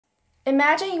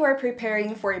Imagine you are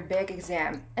preparing for a big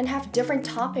exam and have different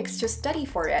topics to study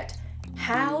for it.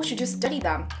 How should you study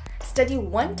them? Study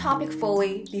one topic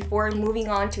fully before moving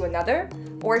on to another,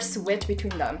 or switch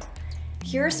between them?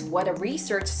 Here's what the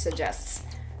research suggests.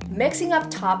 Mixing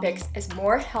up topics is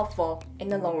more helpful in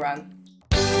the long run.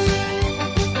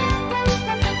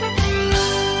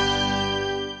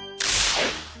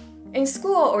 In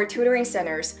school or tutoring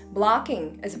centers,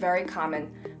 blocking is very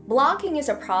common. Blocking is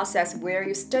a process where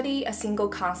you study a single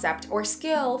concept or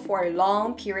skill for a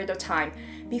long period of time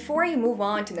before you move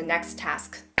on to the next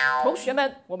task. 同学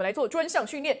们，我们来做专项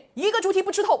训练，一个主题不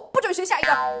吃透，不准学下一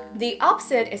个。The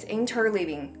opposite is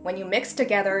interleaving, when you mix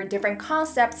together different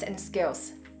concepts and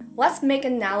skills. Let's make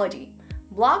an analogy.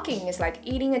 Blocking is like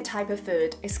eating a type of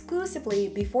food exclusively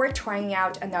before trying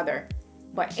out another.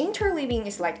 But interleaving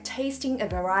is like tasting a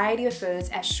variety of foods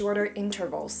at shorter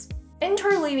intervals.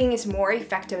 Interleaving is more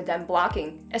effective than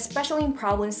blocking, especially in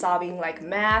problem solving like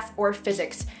math or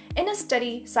physics. In a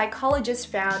study, psychologists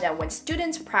found that when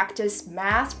students practiced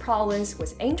math problems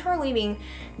with interleaving,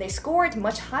 they scored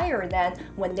much higher than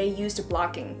when they used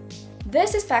blocking.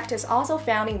 This effect is also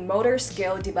found in motor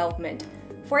skill development.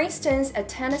 For instance, a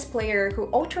tennis player who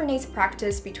alternates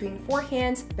practice between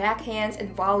forehands, backhands,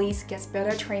 and volleys gets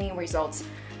better training results.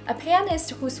 A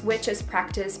pianist who switches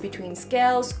practice between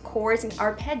scales, chords, and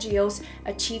arpeggios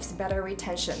achieves better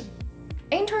retention.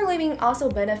 Interleaving also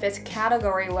benefits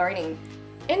category learning.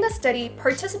 In the study,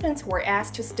 participants were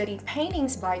asked to study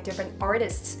paintings by different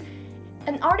artists.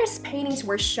 An artist's paintings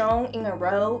were shown in a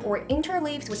row or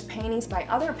interleaved with paintings by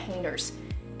other painters.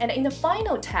 And in the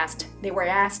final test, they were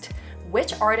asked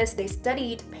which artist they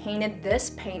studied painted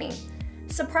this painting.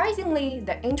 Surprisingly,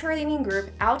 the interleaving group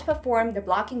outperformed the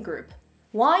blocking group.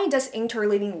 Why does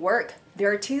interleaving work?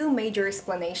 There are two major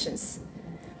explanations.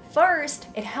 First,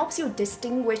 it helps you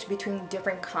distinguish between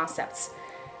different concepts.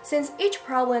 Since each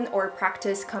problem or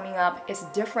practice coming up is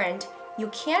different, you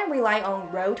can't rely on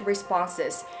rote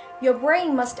responses. Your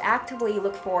brain must actively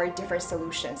look for different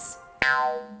solutions.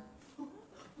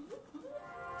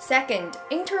 Second,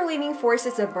 interleaving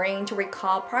forces the brain to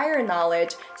recall prior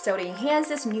knowledge, so it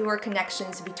enhances newer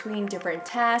connections between different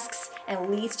tasks and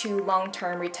leads to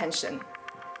long-term retention.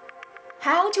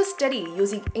 How to study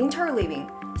using interleaving?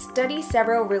 Study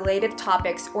several related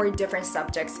topics or different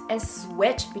subjects and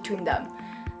switch between them.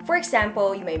 For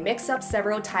example, you may mix up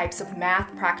several types of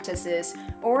math practices,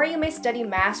 or you may study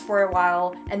math for a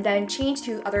while and then change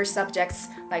to other subjects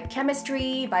like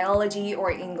chemistry, biology,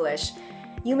 or English.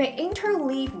 You may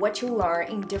interleave what you learn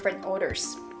in different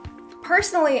orders.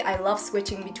 Personally, I love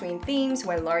switching between themes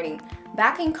when learning.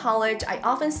 Back in college, I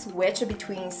often switch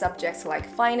between subjects like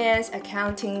finance,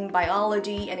 accounting,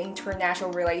 biology, and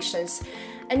international relations.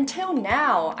 Until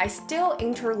now, I still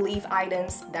interleave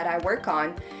items that I work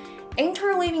on.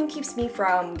 Interleaving keeps me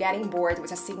from getting bored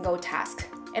with a single task.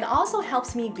 It also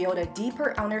helps me build a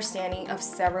deeper understanding of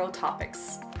several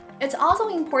topics. It's also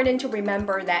important to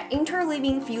remember that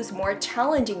interleaving feels more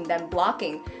challenging than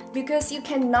blocking because you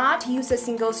cannot use a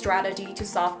single strategy to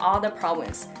solve all the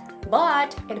problems,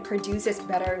 but it produces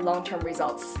better long-term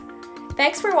results.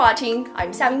 Thanks for watching.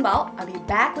 I'm Xiaobing Bao. I'll be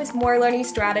back with more learning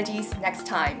strategies next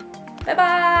time.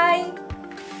 Bye-bye!